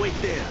 We will wait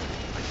there.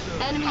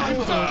 Enemy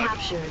building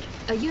captured.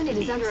 A unit is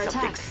Need under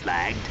something attack.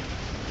 slagged?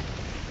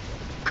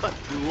 Cut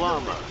through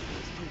armor.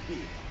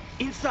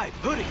 Inside,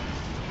 hurry.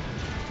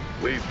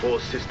 Wave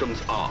force systems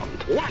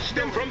armed. Wash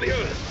them from the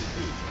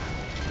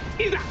earth!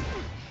 Ida!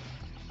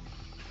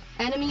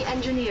 Enemy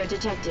engineer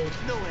detected.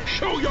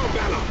 Show your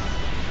valor!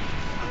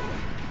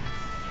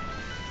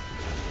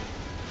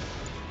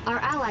 Our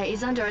ally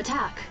is under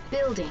attack.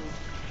 Building.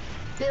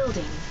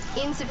 Building.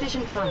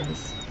 Insufficient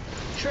funds.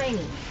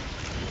 Training.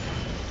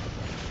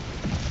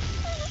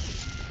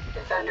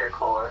 Defender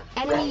Corps.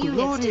 Enemy units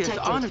Glorious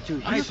detected. honor to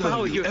you. I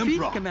follow your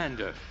feet,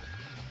 Commander.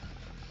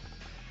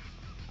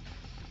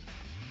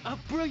 A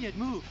brilliant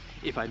move,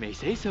 if I may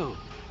say so.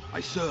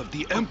 I serve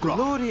the Emperor. A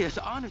glorious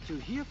honor to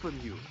hear from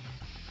you.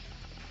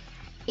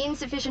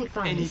 Insufficient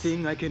funds.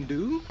 Anything I can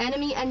do?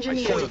 Enemy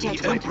engineer serve the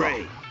detected.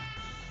 Emperor.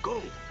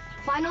 Go.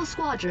 Final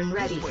squadron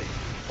ready. This way.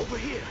 Over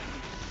here.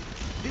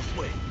 This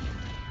way.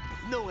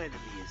 No enemy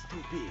is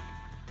too big.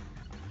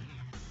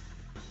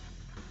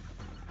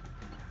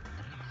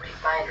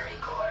 Refinery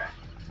Corps.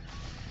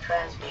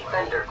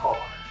 Defender Corps.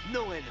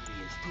 No enemy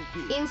is too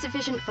big.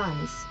 Insufficient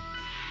funds.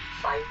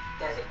 Site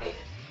designated.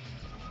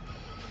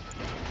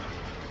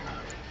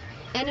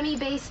 Enemy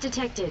base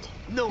detected.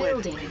 No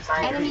Building.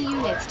 Enemy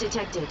units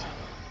detected.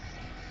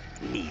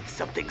 Need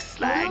something Ion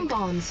slag.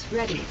 bombs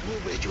ready. Keep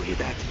moving. Did you hear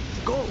that?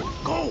 Go.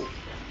 Go.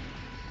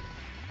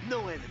 No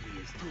enemy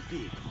is too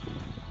big.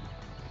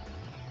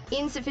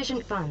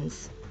 Insufficient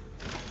funds.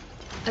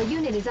 A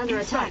unit is under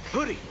Inside. attack.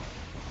 Hoodie.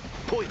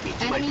 Point me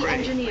to my Enemy brain.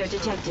 engineer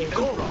detected.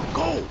 Go.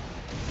 Go.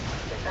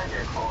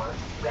 Defender Corps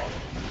ready.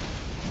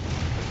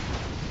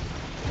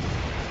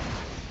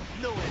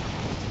 No enemy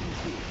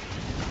is too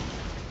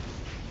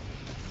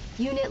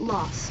big. Unit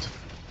lost.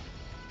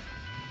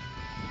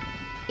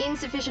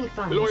 Insufficient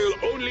funds. Loyal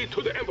only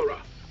to the Emperor.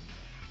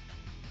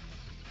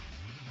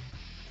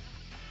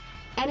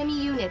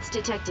 Enemy units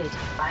detected.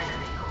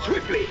 Refinery Corps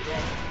Swiftly.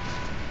 ready.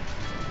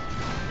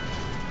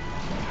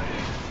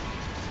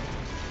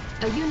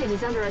 A unit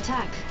is under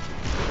attack.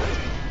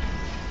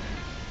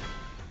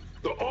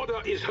 The order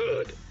is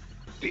heard.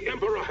 The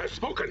Emperor has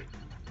spoken.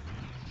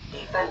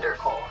 Defender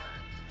Corps.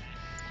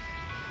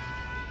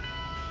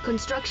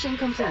 Construction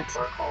complete.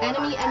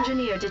 Enemy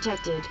engineer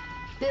detected.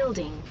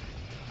 Building.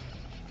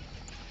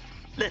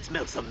 Let's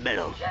melt some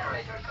metal.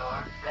 Generator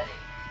Corps ready.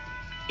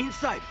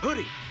 Inside.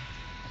 Hoodie.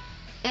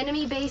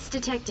 Enemy base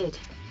detected.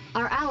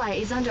 Our ally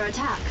is under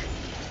attack.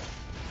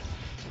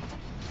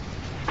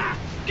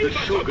 The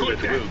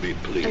Shogunate will be A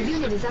pleased.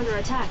 unit is under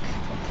attack.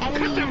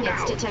 Enemy Cut them units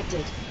down.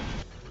 detected.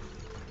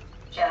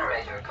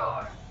 Generator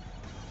Corps.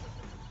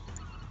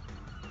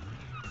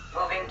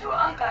 Moving to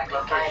unpack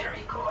location.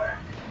 Refinery Corps.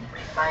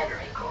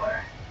 Refinery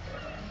Corps.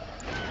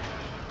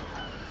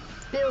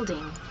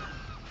 Building.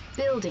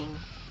 Building.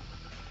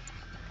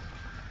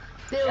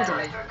 Building.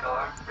 Generator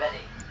Corps ready.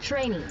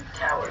 Training.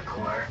 Tower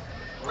Corps.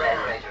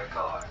 Generator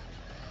Corps.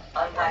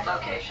 Unpack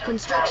location.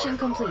 Construction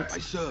Tower complete. Corps. I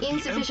serve the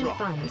Insufficient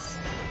Emperor. funds.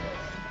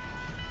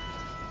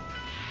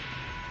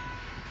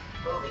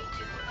 Moving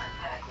to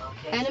unpack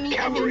location. Enemy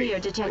Cavalry. engineer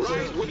detected.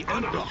 Rise with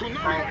honor, tsunami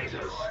Refinery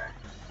risers. Corps.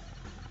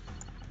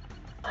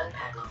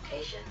 Unpack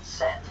location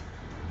set.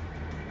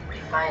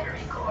 Refinery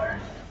Corps.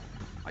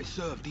 I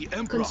serve the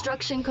Emperor.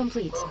 Construction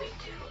complete. Moving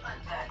to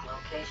unpack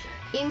location.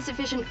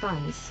 Insufficient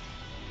funds.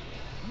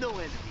 No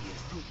enemy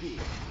is too big.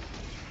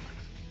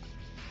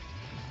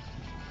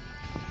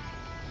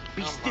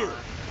 Be still.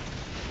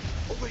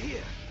 Over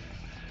here.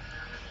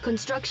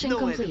 Construction No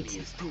enemy complete.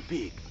 is too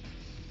big.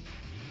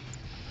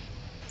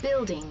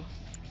 Building.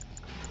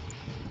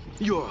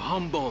 Your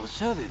humble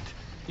servant.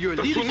 Your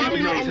The leadership tsunami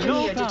Enemy knows risers. no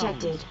engineer bounds.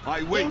 detected.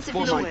 I wait for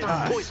Insufficient my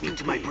funds. Point me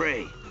to my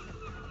prey.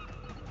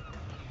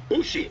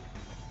 Ushi.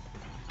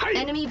 Hi.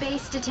 Enemy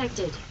base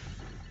detected.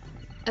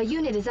 A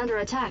unit is under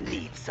attack.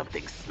 Need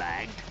something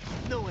slagged.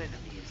 No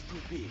enemy is too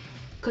big.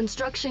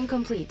 Construction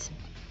complete.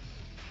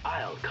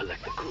 I'll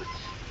collect the goods.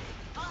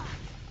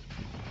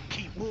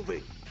 Keep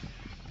moving.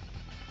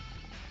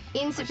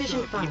 Insufficient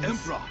I serve funds. the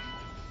Emperor.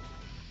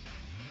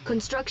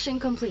 Construction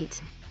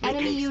complete. Make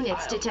Enemy haste.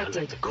 units I'll detected.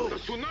 collect the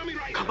goods. The tsunami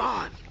risers. Come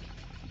on.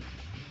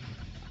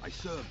 I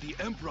serve the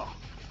Emperor.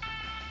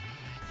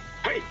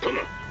 Hey, come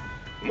on.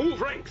 Move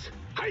ranks.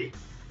 Hey.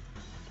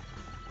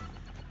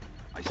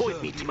 I Point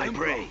serve me the to my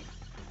Emperor. prey.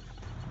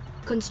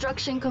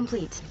 Construction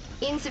complete.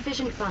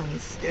 Insufficient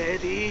funds.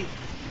 Steady.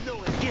 No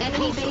one get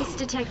Enemy closer. base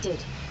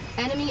detected.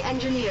 Enemy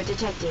engineer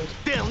detected.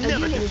 They'll A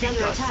never unit is defeat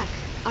under us. attack.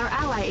 Our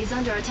ally is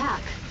under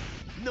attack.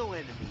 No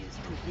enemy is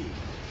too big.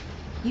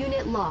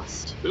 Unit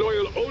lost.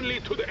 Loyal only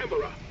to the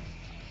Emperor.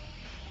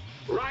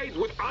 Rise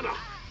with honor.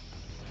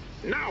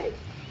 Now.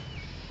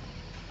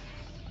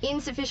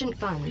 Insufficient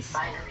funds.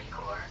 Refinery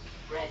Corps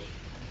ready.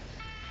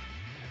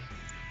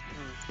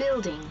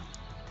 Building.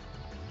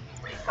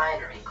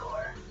 Refinery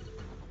Corps.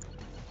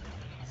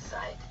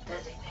 Site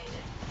designated.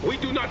 We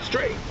do not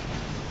stray.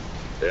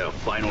 Their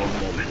final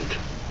moment.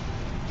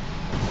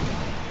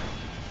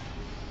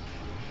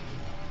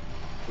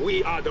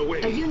 We are the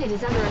way. A unit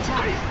is under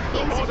attack. The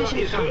order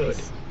Insufficient is heard.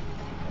 funds.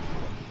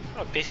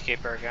 Oh,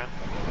 Peacekeeper again.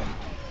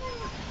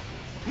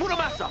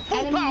 Muramasa, full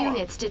Enemy power.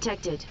 units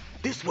detected.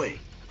 This way.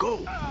 Go.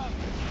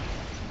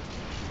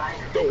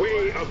 The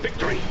way of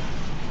victory.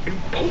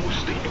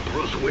 impose the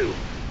Emperor's will.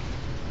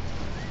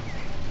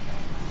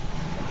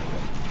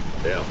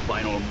 Their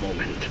final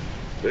moment.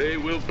 They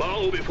will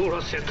bow before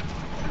us yet.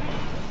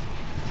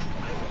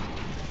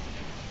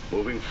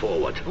 Moving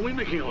forward, are we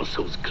making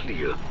ourselves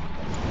clear?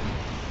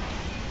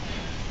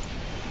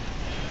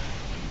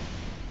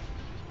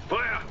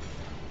 Fire!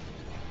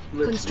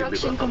 Let's Construction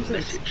deliver a complete.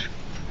 message.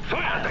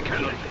 Fire the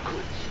cannon!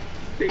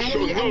 They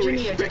show Enemy no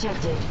engineer respect.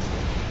 detected.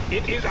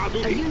 It is our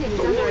A duty. unit is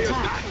The under warrior's attack.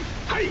 path.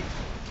 Hey!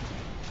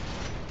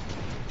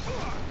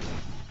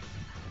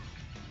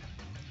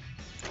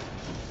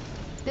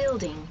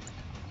 Building.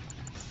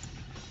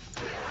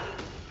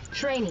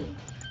 Training.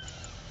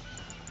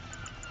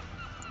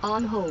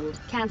 On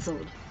hold.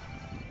 Cancelled.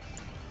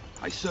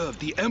 I serve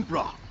the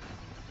Emperor.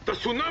 The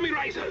tsunami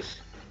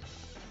rises!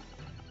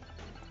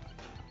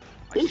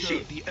 I Uchi.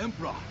 serve the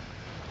Emperor.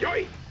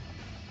 Yoi!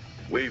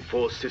 Wave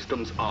force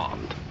systems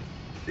armed.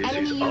 This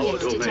Enemy is our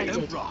units domain. detected.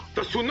 Emperor.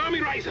 The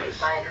tsunami rises!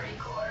 Binary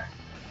core.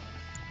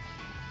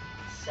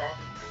 Set.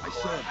 I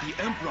serve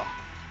the Emperor.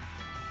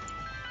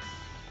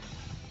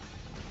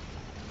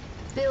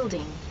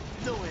 Building.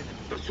 No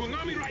enemy. The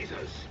tsunami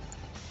rises!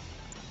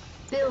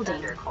 Building.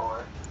 Defender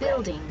core.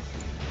 Building.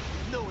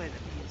 No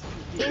enemy is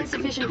too big.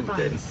 Insufficient Two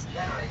funds.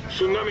 Generator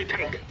Tsunami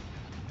tank.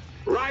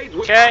 Ride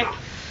with Okay. honor.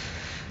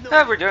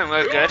 Oh, we're doing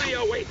real good. Glory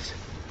awaits.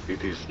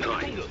 It is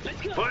time.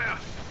 Fire!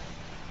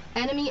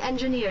 Enemy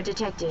engineer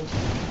detected.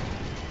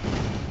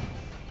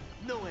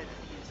 No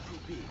enemy is too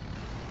big.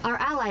 Our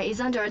ally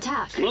is under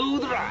attack.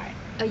 Smooth ride.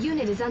 A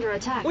unit is under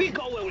attack. We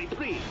go where we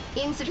please.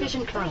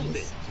 Insufficient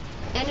funds.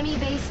 Enemy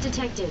base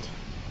detected.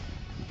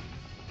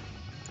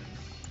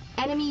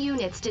 Enemy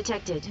units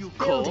detected. You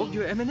Building. called,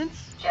 Your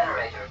Eminence?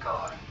 Generator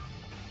core.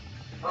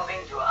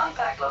 Moving to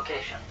unpack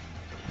location.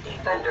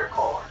 Defender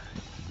core.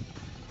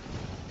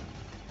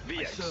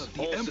 I serve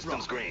the all Emperor.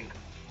 systems green.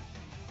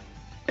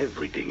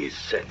 Everything is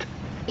set.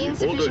 The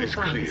order Insufficient is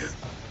clear. funds.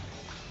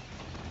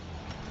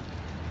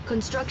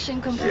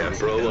 Construction The complete.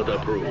 Emperor would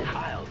approve.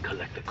 I'll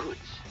collect the goods.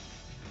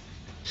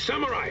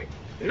 Samurai,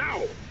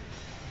 now!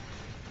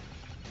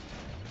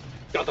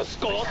 Got the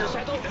score to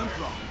settle?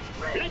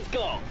 Let's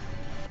go.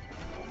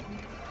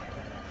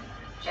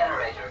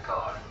 Generator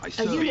core. I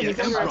A serve unit is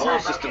the under Emperor.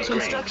 attack. systems green.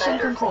 Construction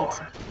Defender complete.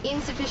 core.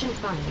 Insufficient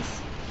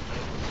funds.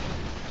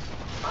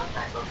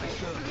 Unpack I location.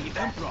 serve the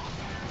Emperor.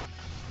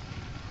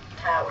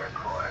 Tower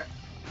core.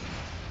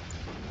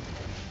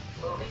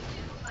 Moving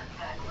to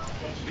unpack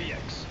location.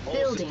 VX, all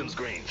Building. systems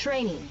green.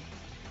 Training.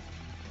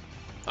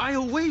 I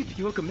await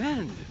your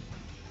command.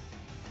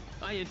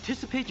 I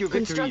anticipate your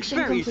victory Construction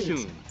very complete.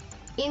 soon.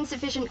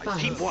 Insufficient I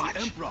funds. serve watch. the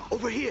Emperor.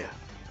 Over here.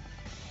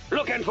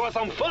 Looking for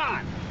some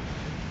fun.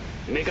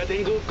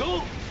 Megatingu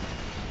go.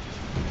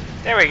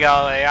 There we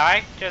go,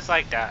 AI. Just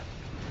like that.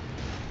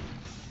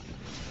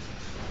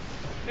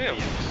 Ew.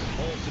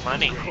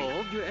 Money.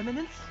 Called, Your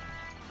Eminence?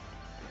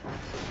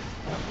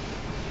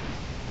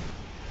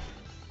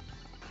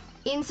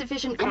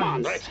 Insufficient Come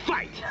on, funds. let's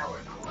fight. Tower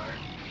core.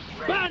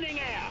 Burning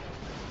air.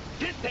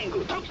 Jet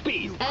Tengu, top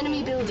speed.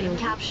 Enemy building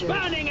captured.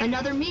 Burning it.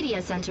 Another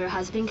media center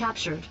has been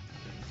captured.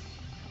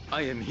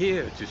 I am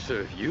here to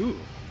serve you.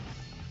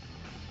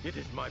 It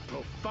is my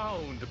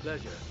profound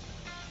pleasure.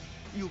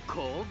 You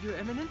called, Your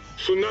Eminence?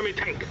 Tsunami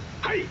tank.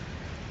 Hey!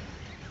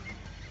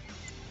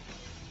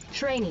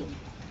 Training.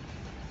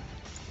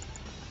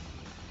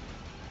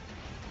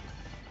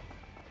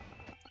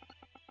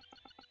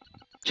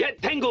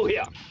 Jet Tengu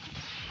here.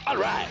 All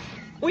right.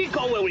 We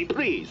go where we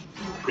please.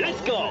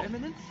 Let's Your go.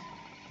 Eminence?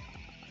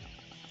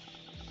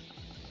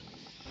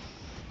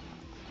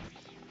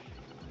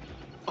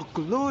 A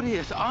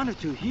glorious honor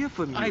to hear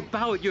from you. I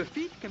bow at your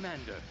feet,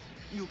 Commander.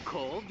 You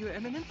called, Your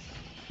Eminence?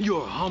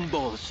 Your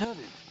humble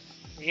servant.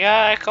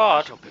 Yeah, I I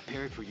called. shall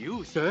prepare it for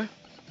you, sir.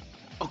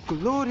 A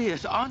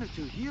glorious honor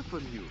to hear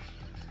from you.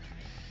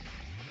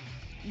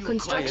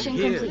 Construction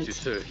I am here complete. to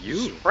serve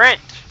you.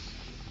 Sprint!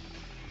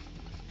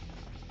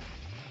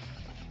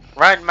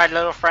 Run, my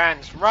little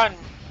friends, run!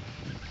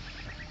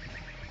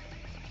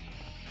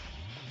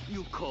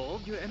 You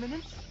called, Your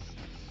Eminence?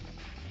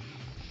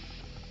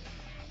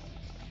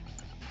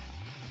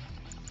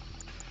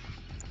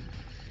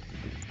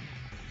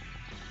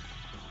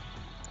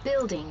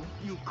 Building.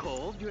 You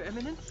called, Your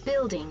Eminence?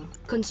 Building.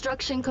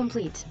 Construction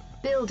complete.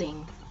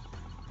 Building.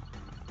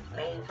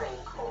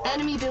 Mainframe core.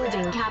 Enemy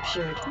building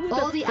captured.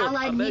 All the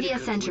Allied media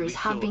Americans would centers be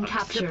have so been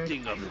captured.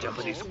 accepting of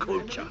Japanese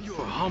culture.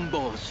 Your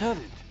humble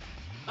servant.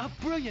 A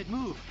brilliant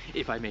move,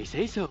 if I may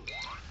say so.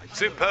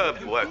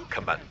 Superb work,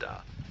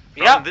 Commander.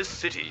 Yep. From this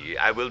city,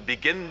 I will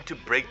begin to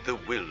break the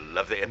will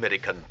of the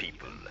American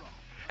people.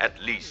 At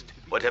least,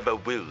 whatever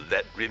will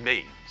that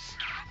remains.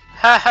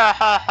 Ha ha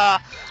ha ha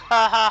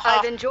ha ha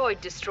I've ha.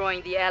 enjoyed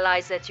destroying the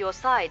allies at your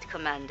side,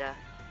 Commander.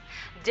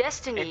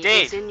 Destiny Indeed.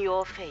 is in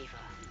your favor.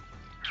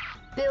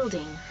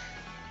 Building.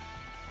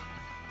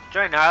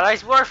 Join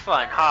allies were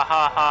fun. Ha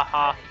ha ha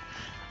ha.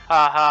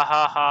 Ha ha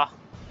ha ha.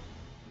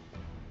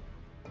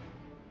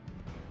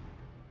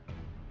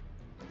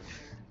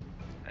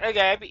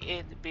 Okay, I'll be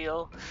in the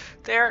bill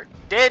there.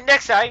 Then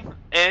next time,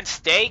 and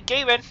stay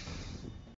gaming.